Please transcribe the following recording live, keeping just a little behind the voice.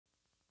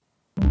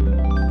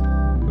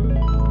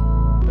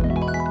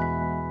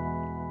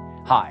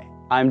Hi,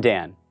 I'm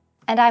Dan.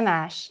 And I'm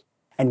Ash.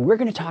 And we're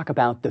going to talk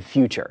about the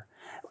future.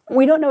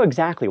 We don't know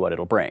exactly what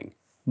it'll bring,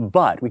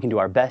 but we can do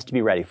our best to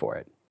be ready for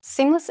it.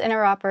 Seamless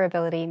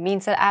interoperability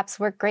means that apps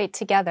work great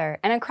together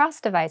and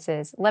across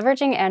devices,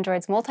 leveraging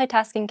Android's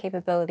multitasking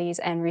capabilities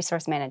and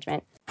resource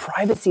management.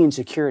 Privacy and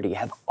security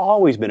have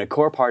always been a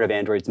core part of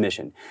Android's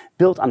mission,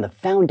 built on the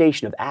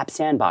foundation of app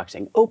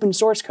sandboxing, open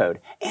source code,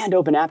 and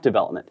open app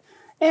development.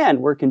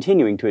 And we're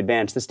continuing to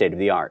advance the state of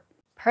the art.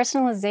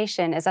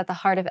 Personalization is at the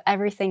heart of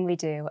everything we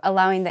do,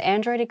 allowing the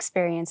Android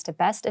experience to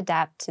best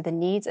adapt to the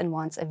needs and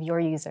wants of your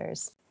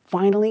users.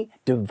 Finally,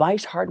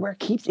 device hardware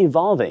keeps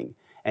evolving,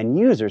 and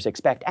users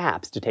expect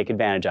apps to take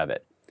advantage of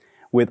it.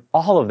 With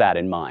all of that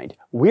in mind,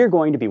 we're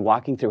going to be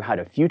walking through how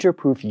to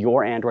future-proof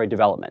your Android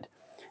development,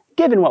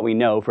 given what we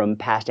know from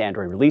past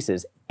Android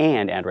releases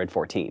and Android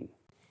 14.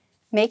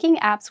 Making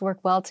apps work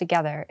well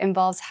together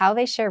involves how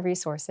they share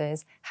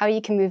resources, how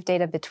you can move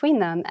data between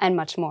them, and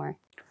much more.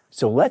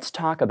 So let's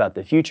talk about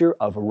the future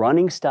of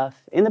running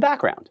stuff in the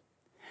background.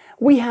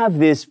 We have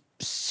this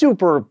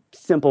super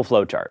simple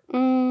flowchart.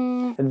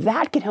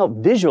 That can help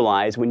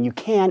visualize when you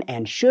can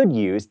and should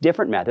use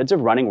different methods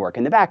of running work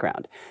in the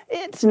background.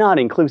 It's not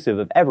inclusive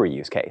of every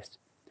use case.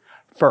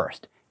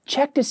 First,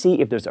 check to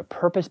see if there's a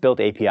purpose-built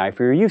API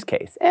for your use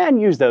case,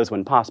 and use those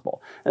when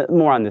possible.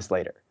 More on this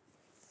later.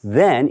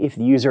 Then, if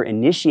the user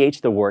initiates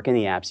the work in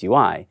the app's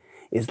UI,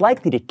 is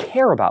likely to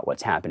care about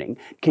what's happening,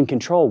 can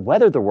control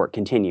whether the work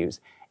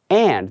continues,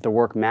 and the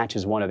work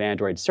matches one of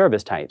Android's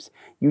service types,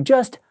 you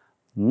just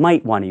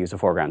might want to use a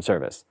foreground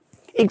service.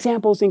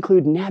 Examples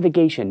include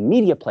navigation,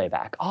 media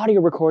playback,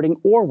 audio recording,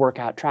 or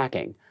workout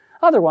tracking.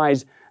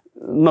 Otherwise,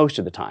 most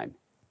of the time,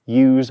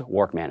 use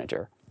Work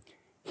Manager.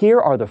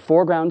 Here are the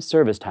foreground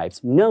service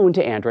types known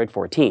to Android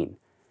 14.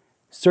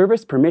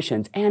 Service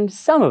permissions, and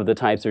some of the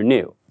types are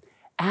new.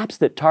 Apps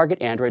that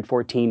target Android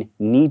 14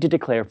 need to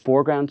declare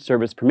foreground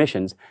service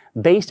permissions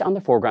based on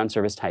the foreground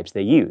service types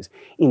they use,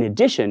 in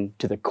addition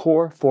to the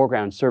core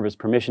foreground service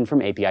permission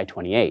from API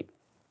 28.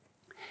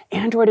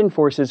 Android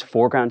enforces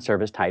foreground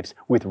service types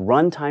with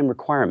runtime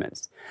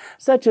requirements,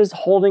 such as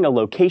holding a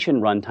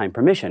location runtime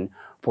permission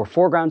for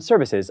foreground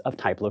services of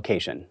type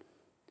location.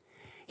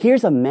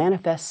 Here's a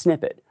manifest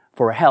snippet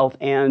for a health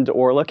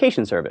and/or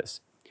location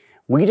service.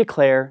 We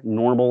declare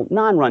normal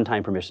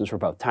non-runtime permissions for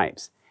both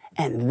types,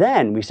 and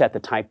then we set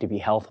the type to be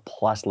health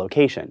plus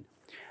location.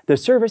 The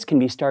service can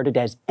be started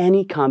as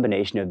any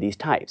combination of these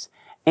types,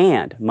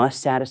 and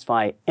must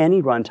satisfy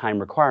any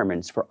runtime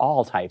requirements for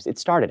all types it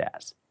started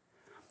as.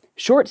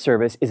 Short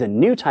service is a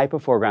new type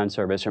of foreground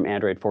service from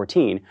Android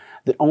 14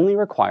 that only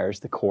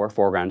requires the core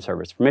foreground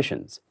service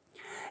permissions.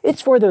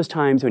 It's for those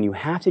times when you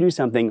have to do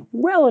something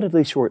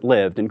relatively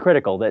short-lived and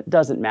critical that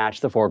doesn't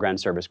match the foreground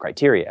service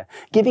criteria,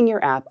 giving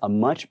your app a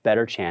much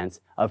better chance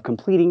of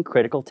completing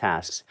critical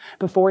tasks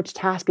before its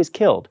task is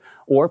killed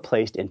or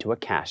placed into a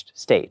cached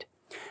state.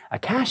 A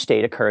cached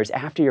state occurs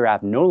after your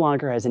app no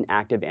longer has an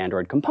active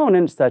Android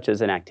component, such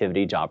as an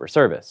activity, job, or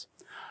service.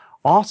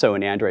 Also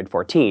in Android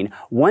 14,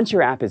 once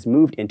your app is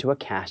moved into a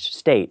cached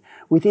state,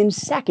 within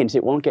seconds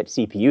it won't get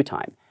CPU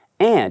time,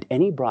 and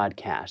any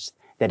broadcasts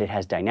that it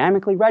has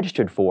dynamically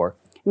registered for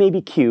may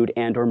be queued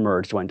and/or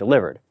merged when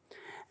delivered.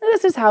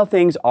 This is how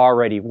things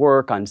already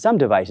work on some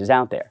devices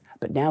out there,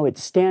 but now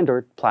it's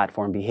standard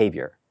platform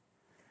behavior.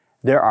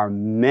 There are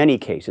many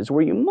cases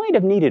where you might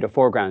have needed a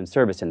foreground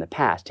service in the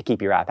past to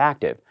keep your app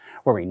active,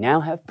 where we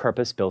now have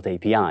purpose-built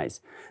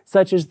APIs,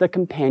 such as the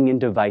Companion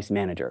Device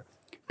Manager,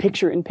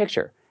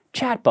 Picture-in-Picture,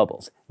 chat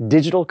bubbles,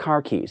 digital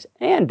car keys,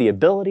 and the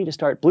ability to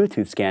start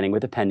Bluetooth scanning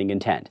with a pending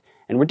intent.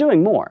 And we're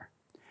doing more.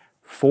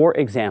 For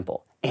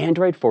example,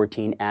 Android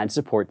 14 adds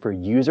support for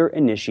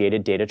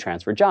user-initiated data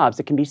transfer jobs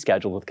that can be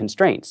scheduled with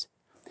constraints.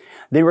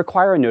 They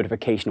require a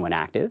notification when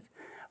active.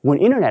 When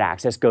internet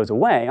access goes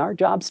away, our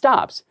job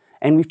stops,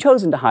 and we've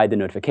chosen to hide the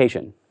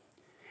notification.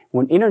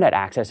 When internet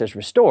access is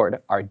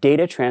restored, our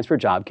data transfer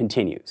job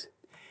continues.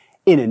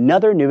 In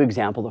another new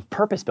example of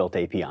purpose-built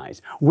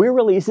APIs, we're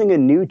releasing a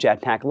new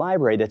Jetpack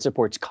library that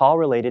supports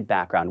call-related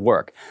background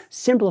work,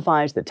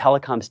 simplifies the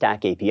Telecom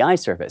Stack API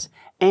service,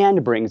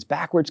 and brings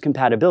backwards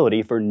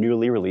compatibility for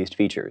newly released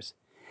features.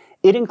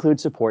 It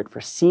includes support for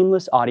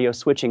seamless audio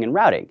switching and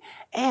routing,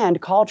 and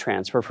call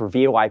transfer for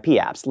VoIP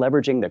apps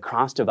leveraging the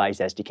cross-device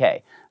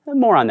SDK.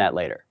 More on that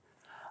later.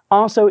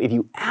 Also, if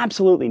you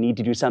absolutely need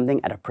to do something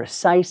at a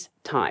precise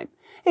time,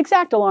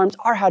 exact alarms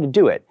are how to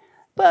do it,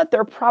 but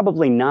they're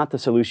probably not the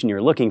solution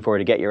you're looking for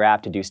to get your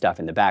app to do stuff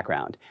in the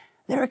background.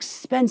 They're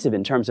expensive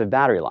in terms of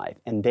battery life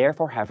and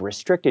therefore have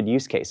restricted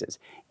use cases,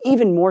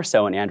 even more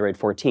so in Android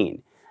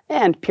 14.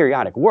 And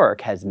periodic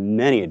work has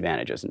many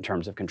advantages in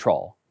terms of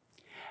control.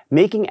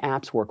 Making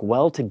apps work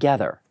well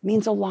together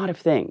means a lot of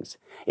things.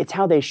 It's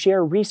how they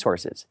share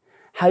resources,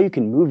 how you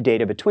can move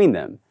data between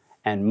them,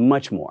 and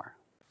much more.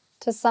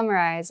 To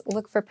summarize,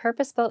 look for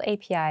purpose-built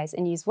APIs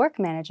and use Work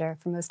Manager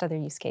for most other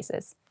use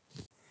cases.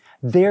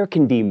 There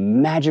can be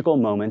magical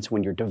moments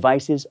when your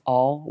devices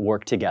all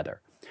work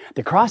together.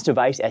 The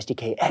Cross-Device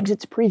SDK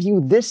exits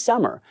preview this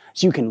summer,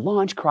 so you can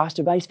launch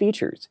cross-device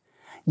features.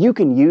 You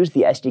can use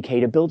the SDK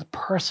to build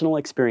personal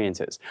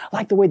experiences,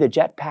 like the way the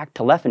Jetpack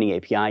Telephony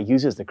API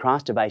uses the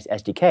cross-device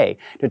SDK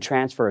to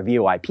transfer a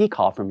VoIP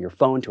call from your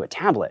phone to a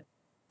tablet.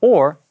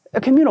 Or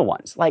communal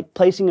ones, like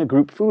placing a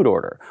group food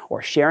order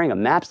or sharing a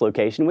Maps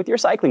location with your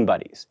cycling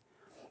buddies.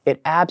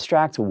 It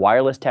abstracts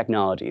wireless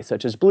technology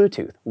such as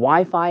Bluetooth,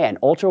 Wi-Fi, and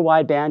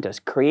ultra-wideband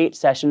to create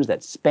sessions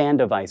that span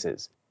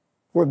devices.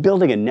 We're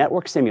building a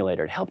network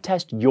simulator to help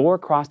test your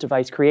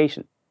cross-device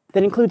creation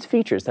that includes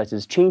features such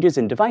as changes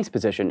in device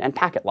position and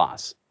packet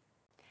loss.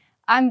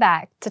 I'm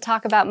back to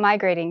talk about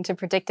migrating to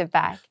Predictive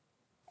Back.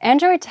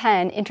 Android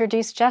 10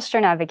 introduced gesture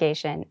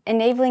navigation,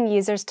 enabling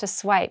users to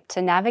swipe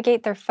to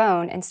navigate their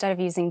phone instead of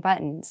using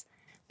buttons.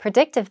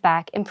 Predictive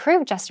Back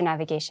improved gesture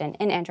navigation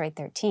in Android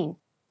 13,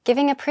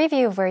 giving a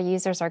preview of where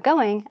users are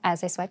going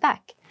as they swipe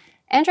back.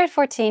 Android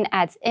 14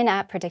 adds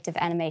in-app predictive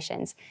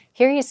animations.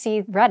 Here you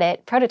see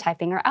Reddit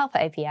prototyping our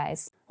alpha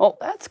APIs. Well,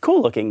 that's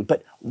cool looking,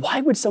 but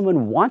why would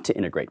someone want to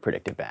integrate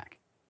Predictive Back?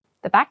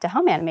 The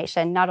back-to-home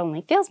animation not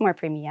only feels more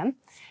premium,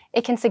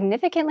 it can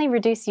significantly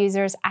reduce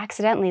users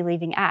accidentally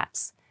leaving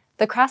apps.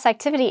 The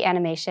cross-activity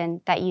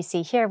animation that you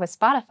see here with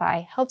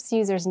Spotify helps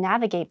users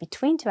navigate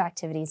between two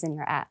activities in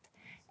your app.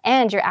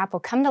 And your app will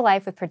come to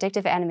life with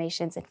predictive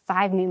animations in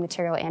 5 new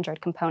Material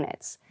Android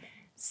components.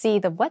 See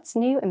the What's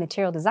New in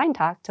Material Design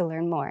talk to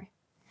learn more.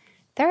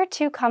 There are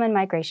 2 common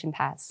migration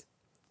paths.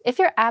 If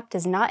your app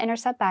does not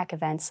intercept back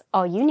events,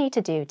 all you need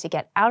to do to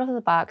get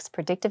out-of-the-box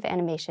predictive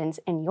animations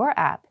in your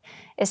app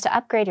is to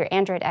upgrade your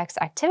Android X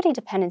activity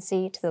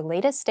dependency to the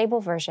latest stable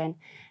version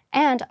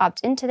and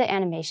opt into the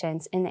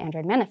animations in the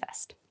Android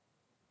manifest.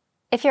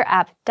 If your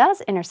app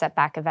does intercept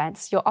back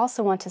events, you'll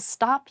also want to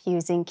stop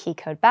using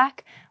keycode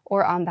back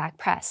or on back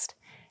pressed.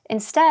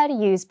 Instead,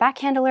 use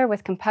backhandler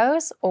with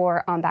compose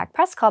or on back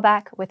press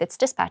callback with its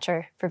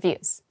dispatcher for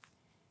views.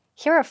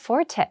 Here are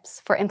 4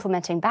 tips for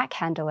implementing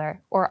backhandler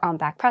or on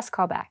back press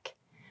callback.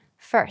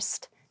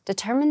 First,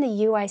 determine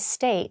the UI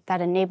state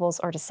that enables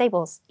or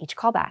disables each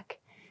callback.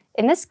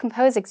 In this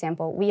compose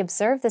example, we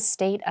observe the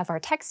state of our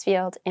text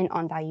field in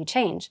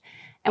onValueChange,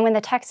 and when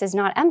the text is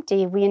not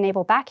empty, we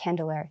enable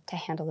backhandler to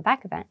handle the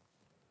back event.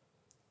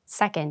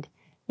 Second,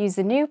 use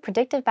the new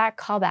predictive back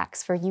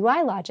callbacks for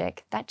UI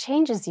logic that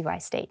changes UI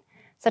state,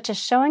 such as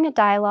showing a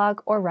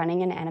dialog or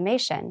running an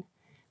animation.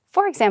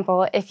 For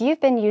example, if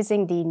you've been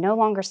using the no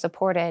longer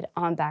supported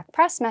on back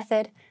press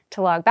method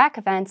to log back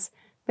events,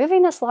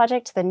 moving this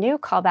logic to the new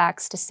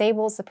callbacks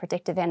disables the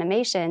predictive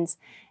animations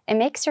and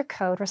makes your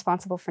code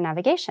responsible for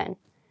navigation.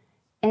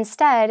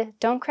 Instead,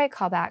 don't create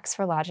callbacks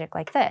for logic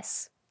like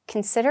this.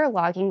 Consider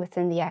logging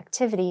within the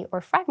activity or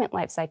fragment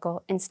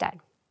lifecycle instead.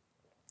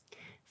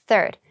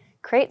 Third,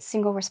 create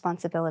single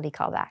responsibility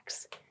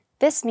callbacks.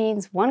 This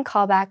means 1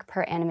 callback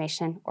per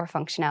animation or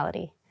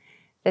functionality.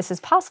 This is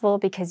possible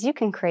because you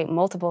can create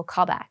multiple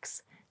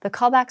callbacks. The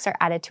callbacks are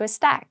added to a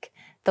stack.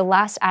 The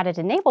last added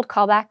enabled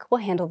callback will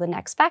handle the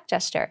next back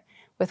gesture,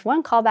 with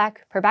 1 callback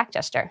per back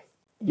gesture.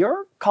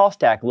 Your call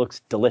stack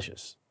looks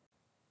delicious.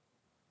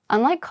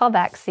 Unlike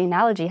callbacks, the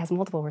analogy has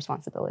multiple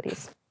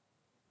responsibilities.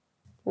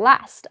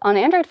 Last, on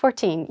Android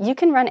 14, you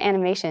can run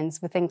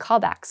animations within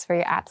callbacks for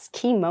your app's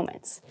key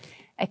moments.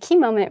 A key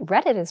moment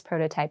Reddit is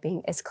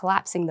prototyping is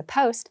collapsing the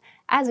post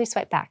as we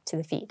swipe back to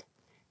the feed.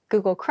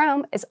 Google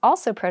Chrome is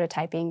also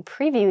prototyping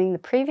previewing the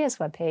previous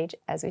web page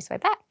as we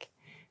swipe back.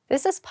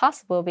 This is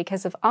possible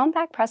because of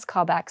on-back press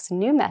callbacks'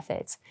 new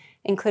methods,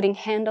 including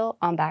handle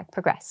on-back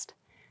progressed.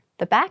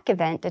 The back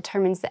event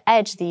determines the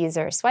edge the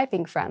user is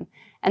swiping from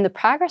and the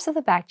progress of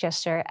the back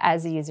gesture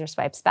as the user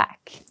swipes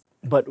back.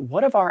 But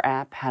what if our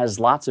app has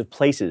lots of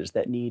places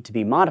that need to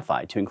be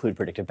modified to include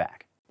predictive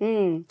back?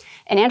 In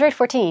Android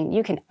 14,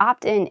 you can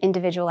opt in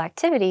individual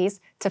activities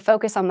to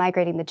focus on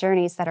migrating the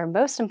journeys that are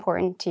most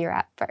important to your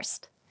app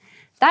first.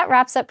 That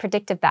wraps up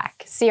Predictive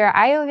Back. See our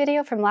I/O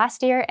video from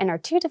last year and our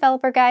 2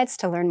 developer guides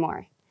to learn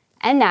more.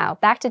 And now,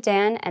 back to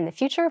Dan and the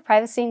future of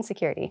privacy and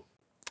security.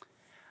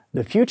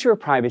 The future of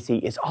privacy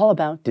is all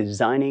about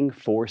designing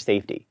for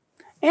safety.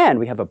 And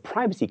we have a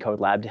privacy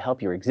code lab to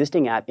help your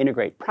existing app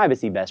integrate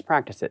privacy best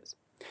practices.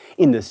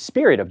 In the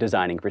spirit of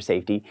designing for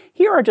safety,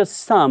 here are just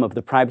some of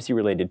the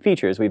privacy-related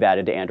features we've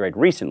added to Android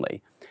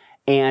recently.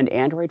 And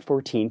Android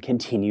 14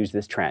 continues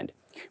this trend,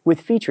 with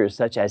features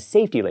such as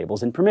safety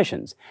labels and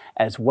permissions,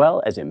 as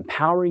well as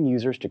empowering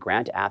users to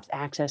grant apps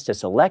access to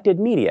selected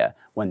media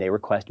when they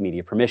request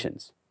media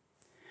permissions.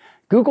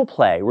 Google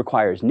Play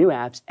requires new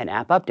apps and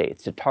app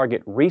updates to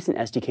target recent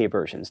SDK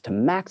versions to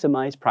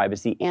maximize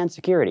privacy and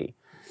security.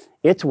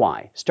 It's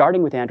why,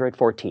 starting with Android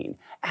 14,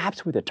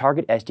 apps with a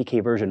target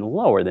SDK version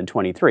lower than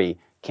 23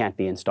 can't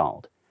be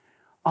installed.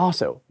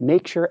 Also,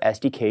 make sure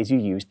SDKs you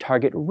use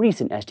target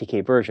recent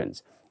SDK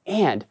versions,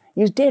 and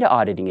use data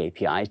auditing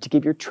APIs to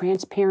give your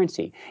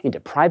transparency into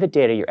private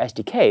data your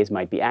SDKs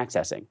might be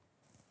accessing.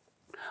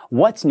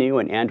 What's New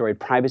in Android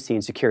Privacy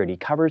and Security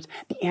covers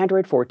the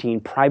Android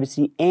 14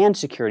 privacy and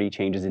security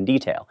changes in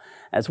detail,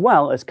 as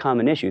well as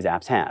common issues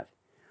apps have.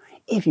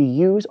 If you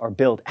use or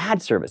build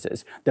ad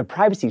services, the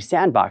Privacy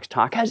Sandbox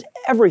talk has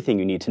everything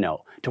you need to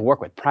know to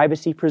work with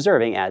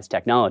privacy-preserving ads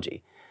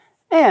technology.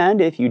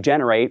 And if you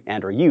generate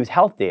and/or use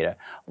health data,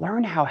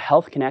 learn how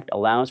Health Connect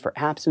allows for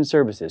apps and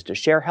services to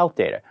share health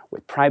data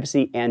with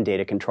privacy and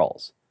data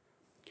controls.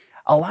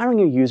 Allowing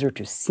your user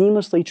to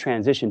seamlessly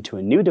transition to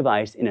a new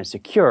device in a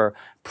secure,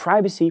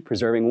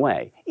 privacy-preserving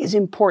way is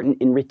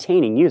important in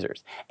retaining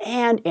users,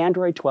 and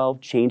Android 12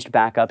 changed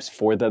backups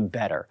for the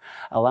better,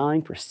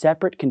 allowing for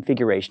separate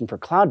configuration for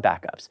cloud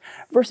backups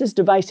versus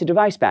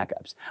device-to-device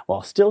backups,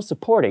 while still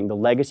supporting the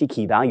legacy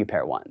key-value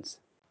pair ones.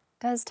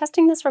 Does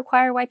testing this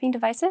require wiping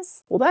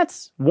devices? Well,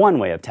 that's one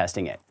way of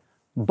testing it.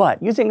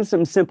 But using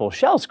some simple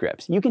shell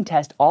scripts, you can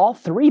test all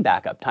 3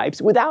 backup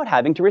types without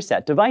having to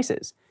reset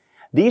devices.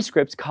 These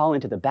scripts call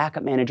into the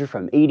backup manager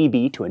from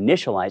ADB to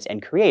initialize and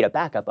create a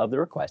backup of the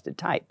requested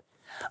type.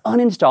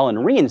 Uninstall and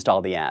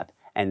reinstall the app,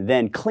 and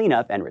then clean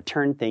up and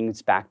return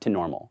things back to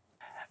normal.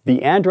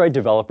 The Android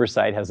developer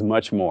site has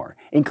much more,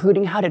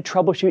 including how to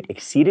troubleshoot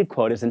exceeded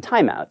quotas and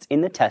timeouts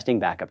in the testing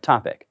backup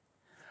topic.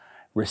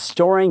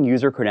 Restoring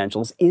user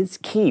credentials is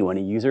key when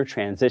a user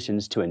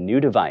transitions to a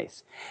new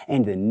device,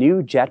 and the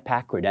new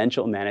Jetpack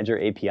Credential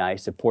Manager API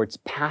supports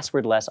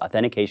passwordless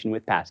authentication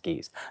with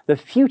passkeys, the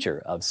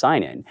future of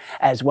sign-in,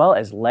 as well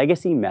as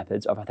legacy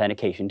methods of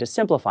authentication to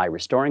simplify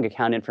restoring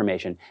account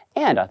information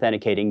and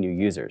authenticating new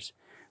users.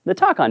 The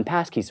talk on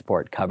passkey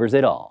support covers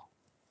it all.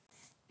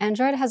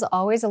 Android has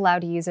always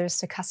allowed users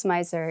to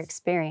customize their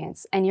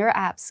experience, and your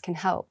apps can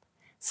help.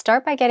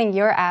 Start by getting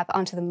your app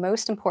onto the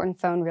most important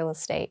phone real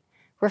estate.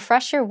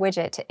 Refresh your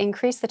widget to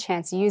increase the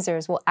chance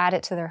users will add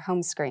it to their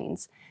home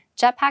screens.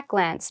 Jetpack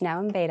Glance, now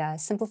in beta,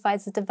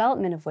 simplifies the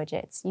development of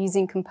widgets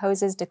using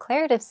Compose's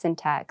declarative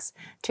syntax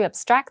to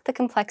abstract the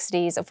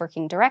complexities of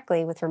working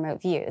directly with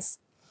remote views.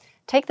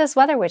 Take this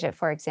weather widget,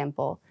 for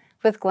example.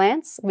 With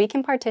Glance, we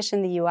can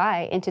partition the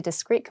UI into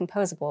discrete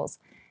composables,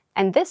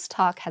 and this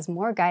talk has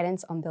more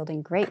guidance on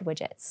building great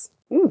widgets.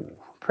 Ooh,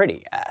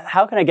 pretty.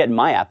 How can I get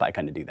my app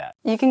icon to do that?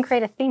 You can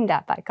create a themed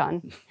app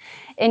icon.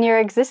 In your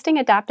existing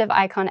adaptive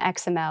icon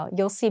XML,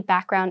 you'll see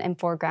background and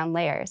foreground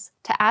layers.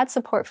 To add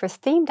support for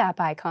themed app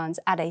icons,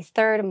 add a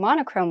third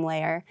monochrome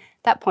layer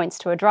that points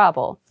to a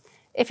drawable.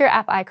 If your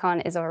app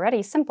icon is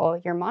already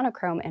simple, your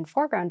monochrome and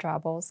foreground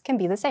drawables can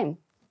be the same.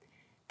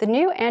 The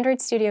new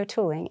Android Studio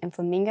tooling in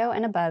Flamingo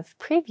and above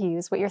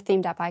previews what your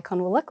themed app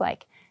icon will look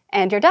like.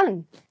 And you're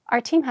done!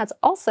 Our team has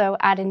also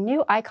added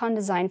new icon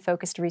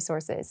design-focused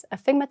resources, a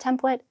Figma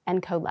template,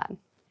 and CodeLab.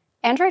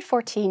 Android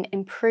 14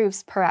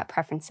 improves per-app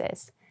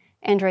preferences.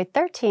 Android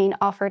 13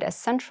 offered a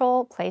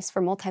central place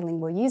for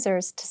multilingual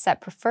users to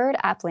set preferred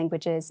app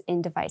languages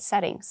in device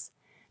settings.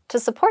 To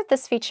support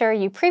this feature,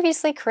 you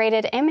previously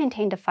created and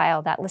maintained a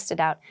file that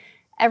listed out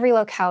every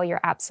locale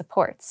your app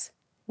supports.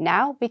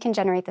 Now we can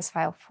generate this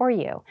file for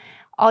you.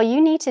 All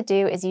you need to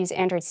do is use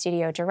Android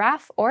Studio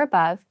Giraffe or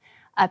above,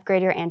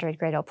 upgrade your Android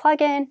Gradle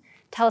plugin,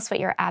 tell us what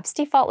your app's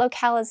default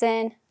locale is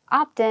in,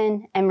 opt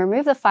in, and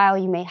remove the file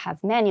you may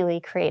have manually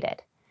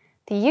created.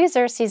 The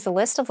user sees the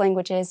list of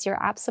languages your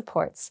app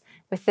supports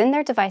within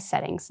their device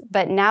settings,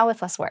 but now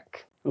with less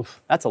work.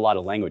 Oof, that's a lot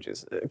of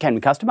languages. Can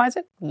we customize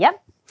it?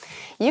 Yep.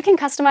 You can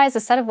customize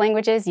the set of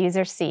languages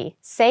users see.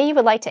 Say you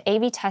would like to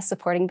A/B test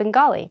supporting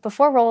Bengali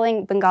before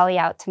rolling Bengali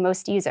out to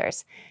most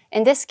users.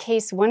 In this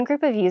case, one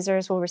group of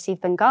users will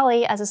receive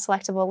Bengali as a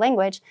selectable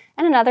language,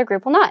 and another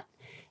group will not.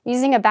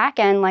 Using a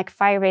backend like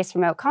Firebase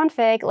Remote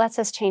Config lets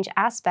us change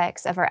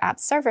aspects of our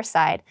app's server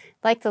side,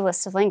 like the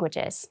list of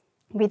languages.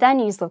 We then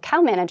use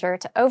Locale Manager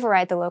to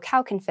override the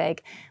locale config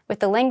with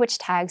the language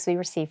tags we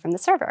receive from the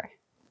server.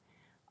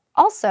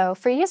 Also,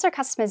 for user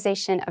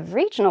customization of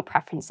regional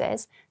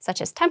preferences,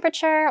 such as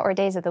temperature or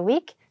days of the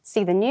week,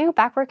 see the new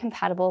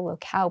backward-compatible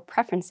locale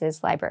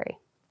preferences library.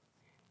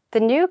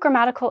 The new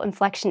grammatical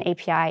inflection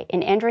API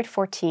in Android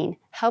 14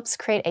 helps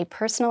create a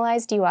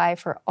personalized UI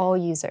for all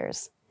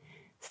users.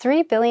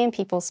 3 billion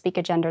people speak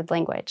a gendered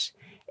language,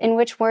 in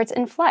which words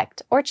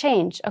inflect or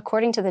change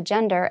according to the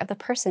gender of the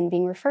person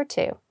being referred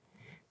to.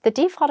 The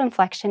default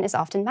inflection is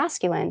often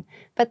masculine,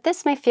 but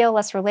this may feel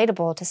less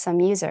relatable to some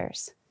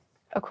users.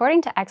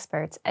 According to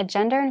experts, a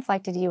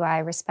gender-inflected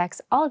UI respects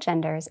all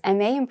genders and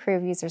may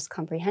improve users'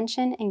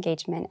 comprehension,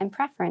 engagement, and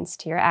preference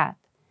to your app.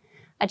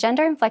 A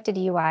gender-inflected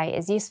UI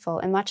is useful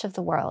in much of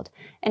the world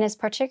and is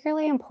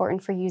particularly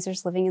important for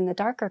users living in the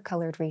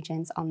darker-colored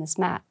regions on this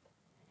map.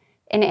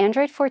 In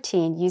Android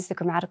 14, use the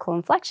Grammatical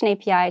Inflection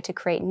API to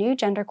create new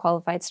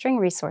gender-qualified string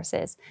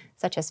resources,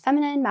 such as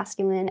feminine,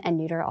 masculine, and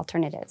neuter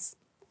alternatives.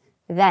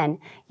 Then,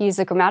 use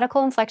the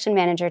Grammatical Inflection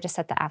Manager to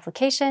set the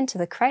application to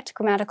the correct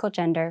grammatical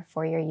gender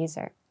for your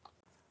user.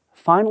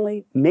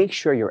 Finally, make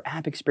sure your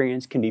app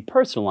experience can be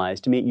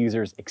personalized to meet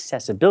users'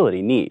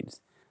 accessibility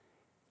needs.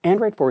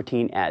 Android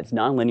 14 adds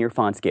nonlinear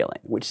font scaling,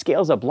 which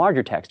scales up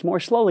larger text more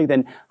slowly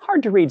than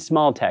hard-to-read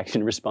small text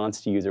in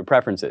response to user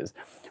preferences,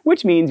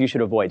 which means you should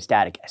avoid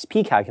static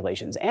SP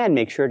calculations and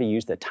make sure to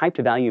use the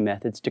type-to-value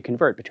methods to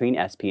convert between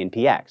SP and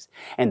PX.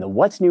 And the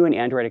What's New in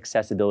Android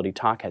Accessibility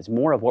talk has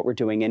more of what we're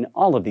doing in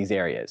all of these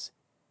areas.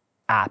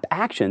 App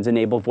Actions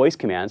enable voice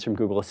commands from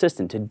Google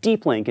Assistant to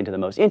deep link into the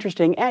most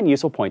interesting and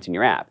useful points in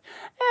your app,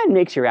 and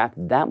makes your app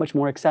that much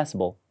more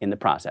accessible in the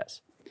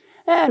process.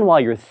 And while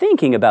you're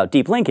thinking about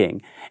deep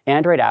linking,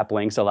 Android app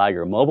links allow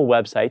your mobile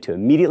website to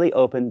immediately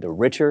open the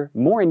richer,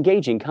 more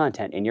engaging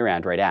content in your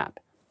Android app.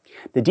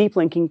 The deep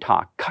linking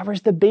talk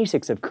covers the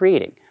basics of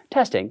creating,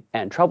 testing,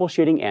 and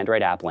troubleshooting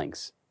Android app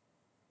links.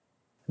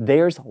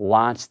 There's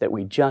lots that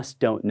we just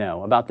don't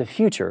know about the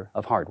future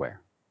of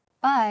hardware.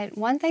 But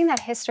one thing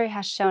that history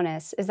has shown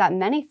us is that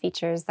many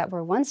features that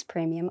were once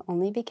premium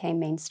only became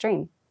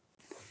mainstream.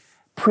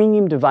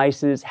 Premium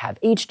devices have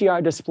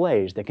HDR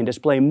displays that can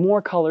display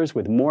more colors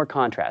with more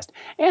contrast,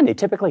 and they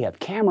typically have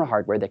camera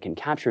hardware that can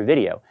capture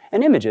video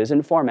and images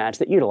in formats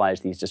that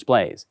utilize these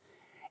displays.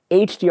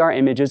 HDR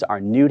images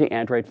are new to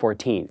Android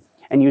 14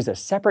 and use a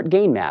separate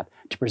gain map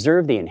to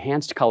preserve the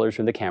enhanced colors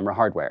from the camera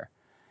hardware.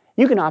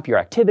 You can opt your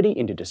activity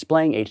into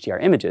displaying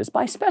HDR images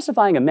by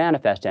specifying a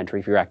manifest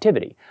entry for your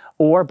activity,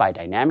 or by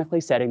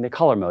dynamically setting the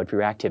color mode for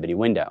your activity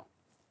window.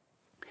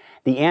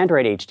 The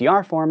Android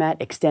HDR format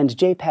extends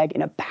JPEG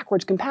in a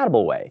backwards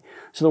compatible way,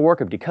 so the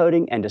work of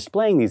decoding and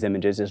displaying these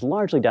images is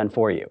largely done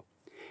for you.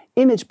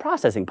 Image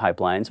processing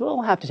pipelines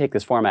will have to take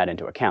this format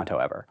into account,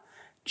 however.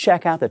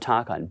 Check out the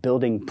talk on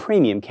building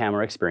premium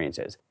camera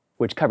experiences,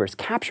 which covers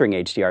capturing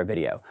HDR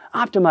video,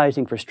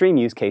 optimizing for stream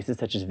use cases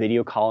such as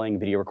video calling,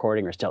 video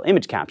recording, or still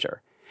image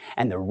capture.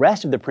 And the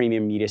rest of the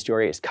premium media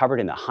story is covered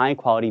in the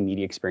high-quality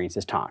media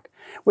experiences talk,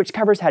 which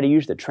covers how to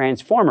use the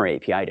Transformer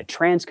API to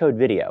transcode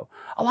video,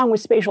 along with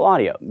spatial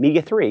audio,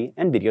 Media 3,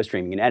 and video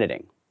streaming and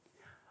editing.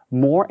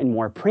 More and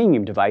more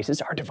premium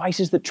devices are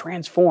devices that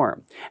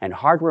transform, and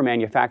hardware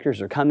manufacturers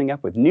are coming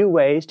up with new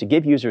ways to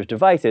give users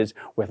devices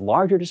with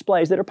larger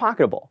displays that are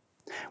pocketable.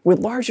 With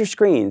larger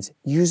screens,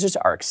 users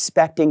are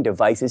expecting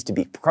devices to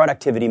be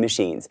productivity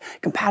machines,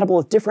 compatible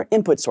with different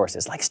input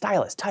sources like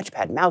stylus,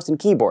 touchpad, mouse, and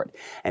keyboard.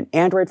 And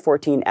Android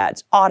 14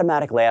 adds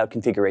automatic layout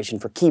configuration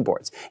for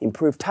keyboards,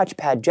 improved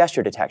touchpad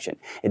gesture detection,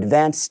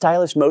 advanced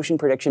stylus motion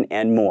prediction,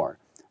 and more.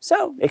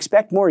 So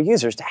expect more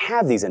users to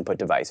have these input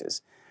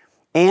devices.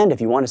 And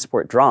if you want to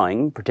support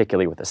drawing,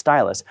 particularly with a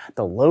stylus,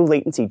 the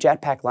low-latency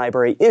Jetpack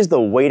library is the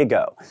way to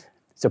go,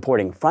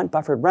 supporting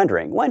front-buffered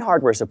rendering when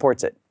hardware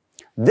supports it.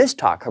 This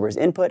talk covers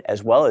input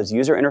as well as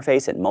user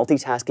interface and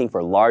multitasking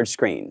for large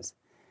screens.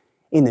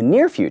 In the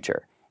near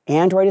future,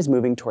 Android is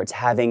moving towards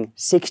having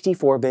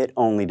 64-bit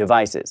only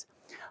devices.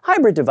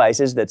 Hybrid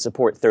devices that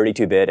support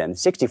 32-bit and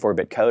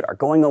 64-bit code are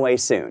going away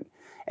soon,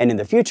 and in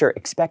the future,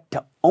 expect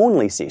to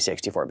only see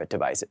 64-bit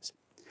devices.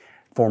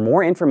 For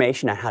more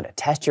information on how to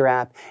test your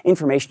app,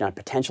 information on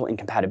potential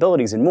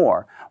incompatibilities, and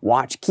more,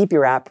 watch Keep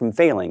Your App from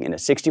Failing in a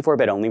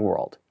 64-bit only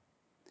world.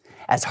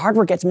 As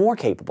hardware gets more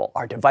capable,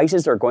 our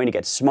devices are going to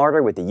get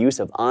smarter with the use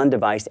of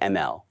on-device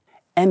ML.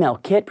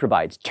 ML Kit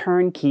provides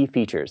turnkey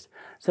features,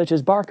 such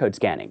as barcode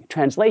scanning,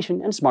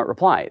 translation, and smart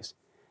replies.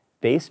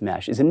 Face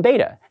Mesh is in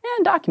beta,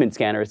 and Document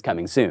Scanner is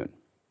coming soon.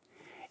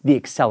 The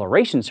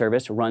acceleration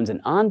service runs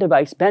an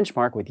on-device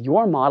benchmark with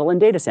your model and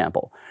data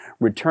sample,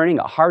 returning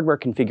a hardware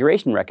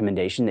configuration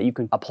recommendation that you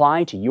can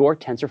apply to your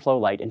TensorFlow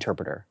Lite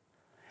interpreter.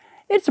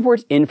 It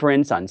supports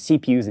inference on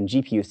CPUs and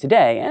GPUs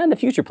today, and the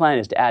future plan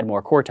is to add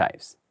more core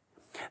types.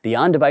 The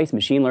on-device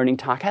machine learning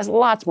talk has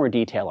lots more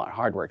detail on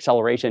hardware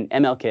acceleration,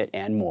 MLKit,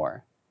 and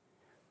more.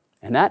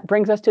 And that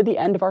brings us to the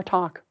end of our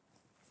talk.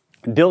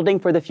 Building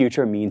for the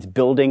future means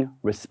building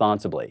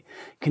responsibly,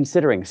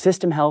 considering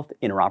system health,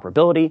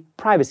 interoperability,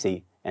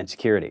 privacy, and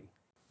security.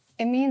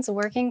 It means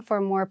working for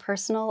a more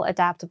personal,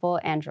 adaptable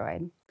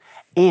Android.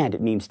 And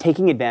it means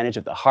taking advantage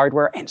of the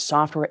hardware and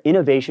software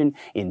innovation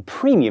in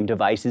premium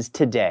devices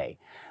today,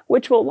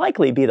 which will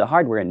likely be the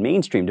hardware in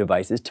mainstream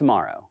devices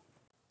tomorrow.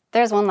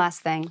 There's one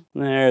last thing.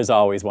 There's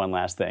always one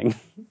last thing.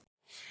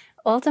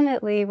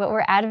 Ultimately, what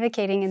we're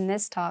advocating in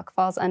this talk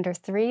falls under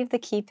 3 of the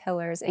key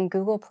pillars in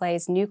Google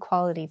Play's new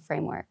quality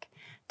framework.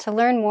 To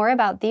learn more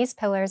about these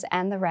pillars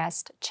and the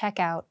rest,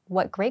 check out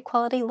What Great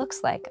Quality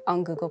Looks Like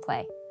on Google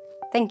Play.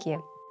 Thank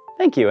you.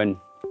 Thank you, and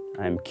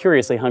I'm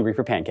curiously hungry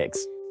for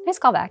pancakes. Nice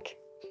callback.